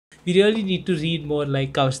we really need to read more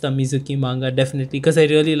like Kawashita Mizuki manga, definitely, because I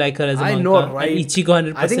really like her as a I manga. know, right? And Ichigo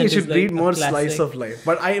 100% I think you is should like read a more classic. slice of life,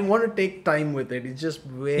 but I want to take time with it. It's just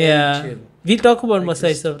very Yeah. chill. We'll talk about Like more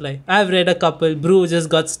slice just of life. I've read a couple. Bru just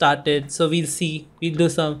got started, so we'll see. We'll do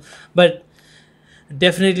some. But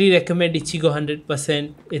definitely recommend Ichigo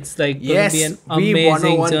 100%. It's like gonna be an yes, we amazing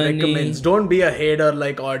 101 recommends. journey. Don't be a hater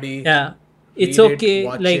like Audi. Yeah. It's Read it, okay.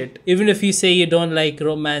 watch Like, it. even if you say you don't like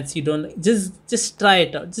romance, you don't just try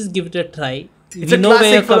it out. Just give it a try. It's We a know where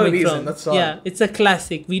you're classic for a coming reason. from. That's all. Yeah, it's a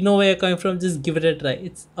classic. We know where you're coming from. Just give it a try.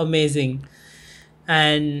 It's amazing.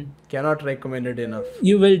 And Cannot recommend it enough.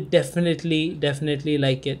 you will definitely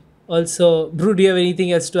like it. Also, Bru, do you have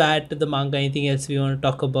anything else to add to the manga? Anything else we want to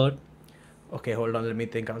talk about? Okay, hold on. Let me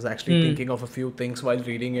think. I was actually thinking of a few things while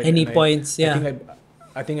reading it. Any and points? I Yeah.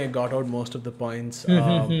 I think I got out most of the points.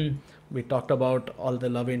 We talked about all the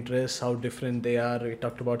love interests, how different they are. We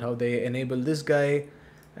talked about how they enable this guy,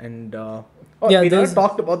 and Yeah, we never those-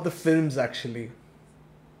 talked about the films actually.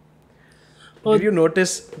 Oh. Did you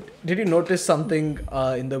notice? Did you notice something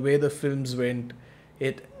in the way the films went?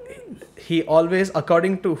 It he always,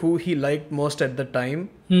 according to who he liked most at the time,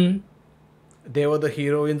 they were the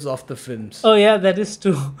heroines of the films. Oh yeah, that is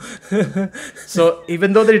true. So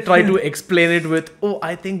even though they try to explain it with, oh,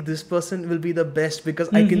 I think this person will be the best because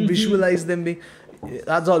I can visualize them being,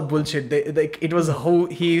 that's all bullshit. It was who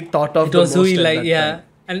he thought of It the was who most he at liked. that Yeah, time.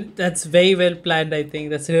 and that's very well planned. I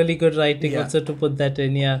think that's really good writing Yeah. also to put that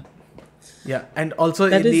in. Yeah. Yeah, and also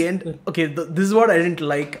That in the is end, good. okay, this is what I didn't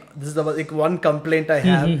like. This is the like one complaint I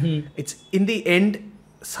have. It's in the end,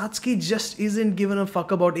 Satsuki just isn't given a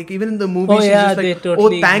fuck about it. Even in the movie, Oh, she's yeah, just they like,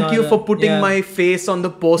 totally "Oh, thank you ignore for her. putting Yeah. my face on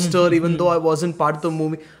the poster, even though I wasn't part of the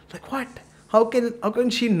movie." Like, what? How can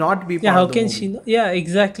she not be part Yeah. How of the can movie? she? Yeah.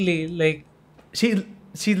 Exactly. Like.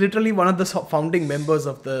 She's literally one of the founding members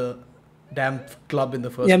of the damn club in the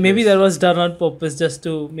first Yeah. Maybe place. that was done on purpose just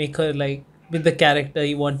to make her like with the character.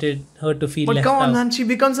 He wanted her to feel But left come on, out. man, she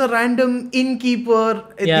becomes a random innkeeper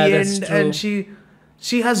at Yeah, the that's end, true. and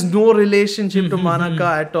she has no relationship to Manaka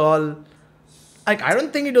at all. Like, I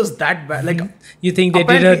don't think it was that bad. Like, You think they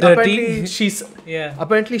did her apparently dirty? Yeah.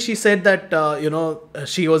 apparently she said that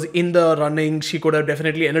she was in the running. She could have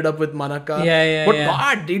definitely ended up with Manaka. Yeah, But yeah.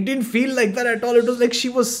 God, it didn't feel like that at all. It was like she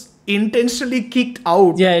was intentionally kicked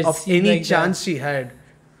out Yeah, it of seemed any like chance she had.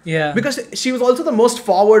 Yeah. Because she was also the most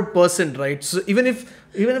forward person, right? So even if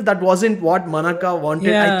that wasn't what Manaka wanted,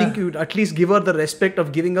 I Yeah. think you'd at least give her the respect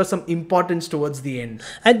of giving her some importance towards the end.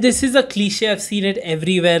 And this is a cliche. I've seen it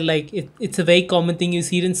everywhere. Like it's a very common thing. You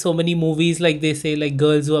see it in so many movies. Like they say, like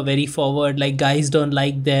girls who are very forward, like guys don't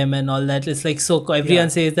like them and all that. It's like everyone Yeah.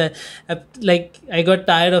 says that. Like I got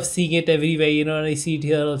tired of seeing it everywhere. And I see it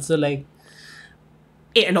here also. Like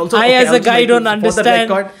And also, I, okay, as a also guy, like don't for the understand.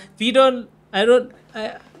 record- We don't. I don't.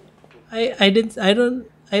 I didn't. I don't.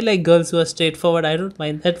 I like girls who are straightforward. I don't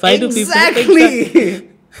mind that. Why do people? Exactly.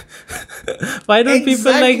 Why don't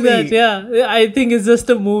people like that? Exactly. Yeah, I think it's just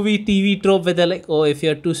a movie, TV trope where they're like, oh, if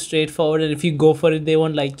you're too straightforward and if you go for it, they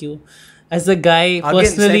won't like you. As a guy, Again,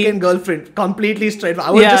 personally, second girlfriend, completely straight.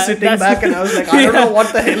 I was Yeah, just sitting that's- back and I was like, I don't Yeah. know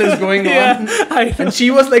what the hell is going Yeah, on. I know. And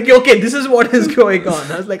she was like, okay, this is what is going on.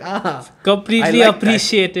 I was like, completely I like that.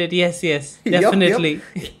 appreciate it. Yes, Yup, definitely.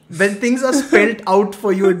 yup. When things are spelled out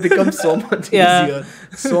for you, it becomes so much Yeah. easier,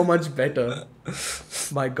 so much better.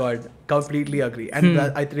 My God, completely agree. And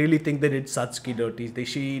I really think they did Satsuki dirty.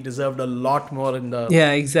 She deserved a lot more in the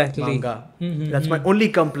Yeah, exactly. manga. That's my only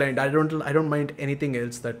complaint. I don't mind anything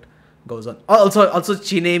else that goes on. Also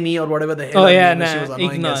Chinemi or whatever the hell. Oh her yeah, name is, she was nah,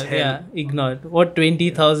 annoying ignore. as hell. Yeah, ignored. What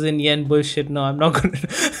 20,000 yen bullshit? No, I'm not gonna.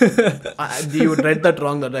 You read that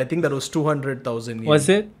wrong. That I think that was 200,000. Was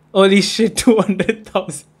it? Holy shit,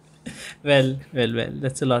 200,000. Well,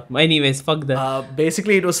 that's a lot more. Anyways, fuck that.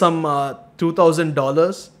 Basically, it was some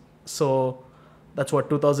 $2,000. So that's what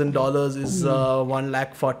 $2,000 is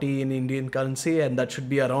 1,40,000 in Indian currency, and that should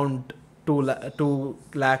be around 2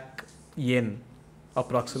 lakh yen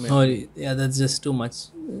approximately. Oh, yeah, that's just too much.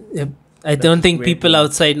 Yep. I don't think way people too much.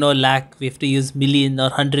 outside know lakh. We have to use million or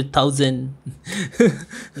 100,000.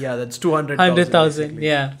 Yeah, that's 200,000. 100,000, basically.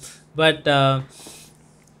 yeah. But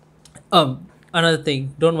another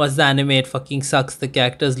thing, don't watch the anime. It fucking sucks. The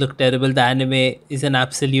characters look terrible. The anime is an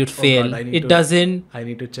absolute fail. God, I need It to- doesn't. I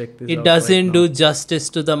need to check this. It out doesn't right do now. justice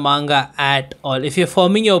to the manga at all. If you're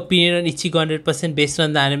forming your opinion on Ichigo 100% based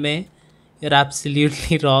on the anime, you're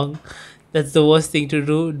absolutely wrong. That's the worst thing to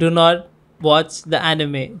do. Do not watch the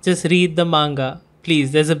anime. Just read the manga.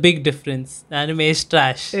 Please, there's a big difference. The anime is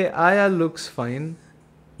trash. Hey, Aya looks fine.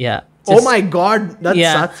 Yeah. Oh Just- my god, that's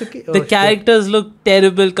yeah, Satsuki. Oh, the shit. characters look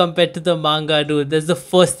terrible compared to the manga, dude. That's the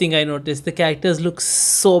first thing I noticed. The characters look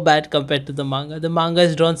so bad compared to the manga. The manga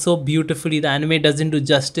is drawn so beautifully. The anime doesn't do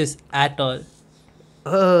justice at all.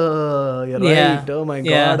 You're Yeah, right. Oh my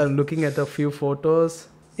yeah, god, I'm looking at a few photos.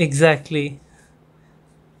 exactly.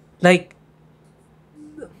 Like,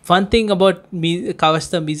 one thing about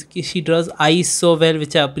Kawashita Mizuki, she draws eyes so well,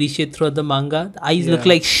 which I appreciate throughout the manga. The eyes look Yeah.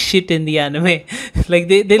 like shit in the anime. Like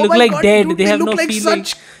they Oh look my like God, dead. dude, they they have look no like feeling.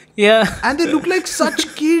 such- Yeah. And they look like such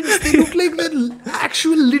kids. They look like they're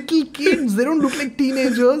actual little kids. They don't look like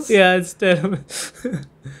teenagers. Yeah, it's terrible.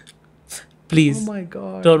 Please Oh my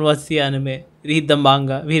god. don't watch the anime. Read the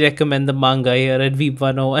manga. We recommend the manga here at Veep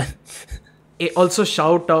 101. Also,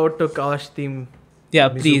 shout out to Kawashita. Yeah,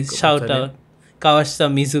 Mizuki, please what's shout her name? out. Kawashita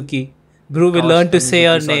Mizuki. Bru will learn to Kawashita say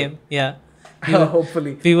her Mizuki, sorry. name. Yeah.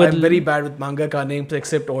 Hopefully. we would- I'm very bad with mangaka names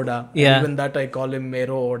except Oda. And Yeah. even that I call him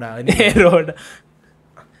Mero Oda. Anyway, Road.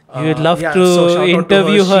 We would love yeah, to so shout out to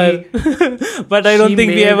interview her. her, but I don't she think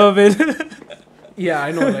we made- ever will. Yeah,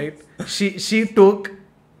 I know, right?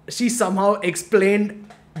 She somehow explained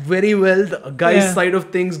very well the guy's Yeah. side of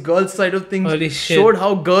things, girls' side of things. Holy shit. Showed how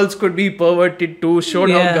girls could be perverted too. Showed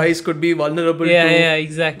how Yeah. guys could be vulnerable Yeah, too. yeah,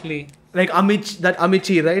 exactly. Like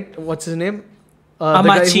Amici, right? What's his name? The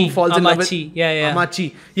guy Amachi. who falls in love with Amachi. Yeah, yeah.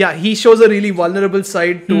 Amachi. Yeah, he shows a really vulnerable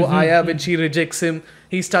side to Aya when she rejects him.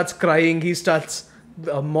 He starts crying. He starts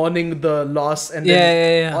mourning the loss, and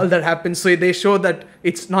then Yeah. all that happens. So they show that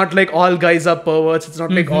it's not like all guys are perverts. It's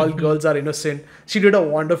not like all girls are innocent. She did a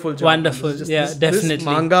wonderful job. Wonderful. This- Yeah, this definitely.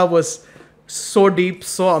 manga was so deep,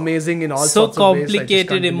 so amazing in all So sorts of ways. I just can't complicated,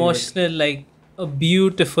 believe it. emotional, like a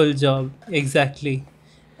beautiful job. Exactly.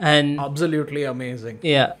 And Absolutely amazing.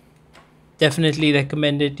 yeah, definitely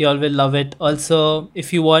recommend it. Y'all will love it. Also,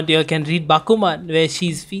 if you want, you can read Bakuman, where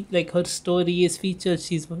she's like her story is featured.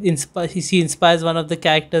 She inspires one of the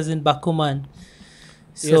characters in Bakuman.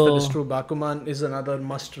 So Yes, that is true. Bakuman is another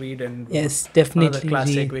must-read and yes, another definitely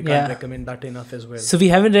classic. read. We can't Yeah. recommend that enough as well. So we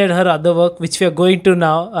haven't read her other work, which we are going to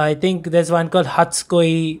now. I think there's one called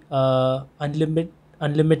Hatsukoi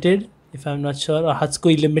Unlimited, if I'm not sure, or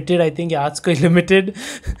Hatsukoi Limited. I think yeah, Hatsukoi Limited,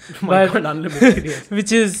 Oh my but God, unlimited. Yes.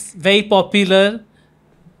 which is very popular.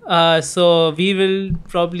 So we will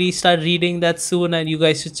probably start reading that soon, and you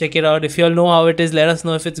guys should check it out. If you all know how it is, let us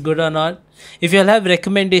know if it's good or not. If you all have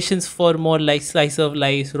recommendations for more like slice of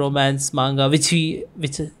life, romance, manga, which are you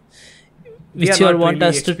all not want really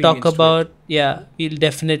us to talk experienced with. about, yeah, we'll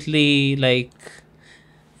definitely like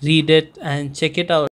read it and check it out.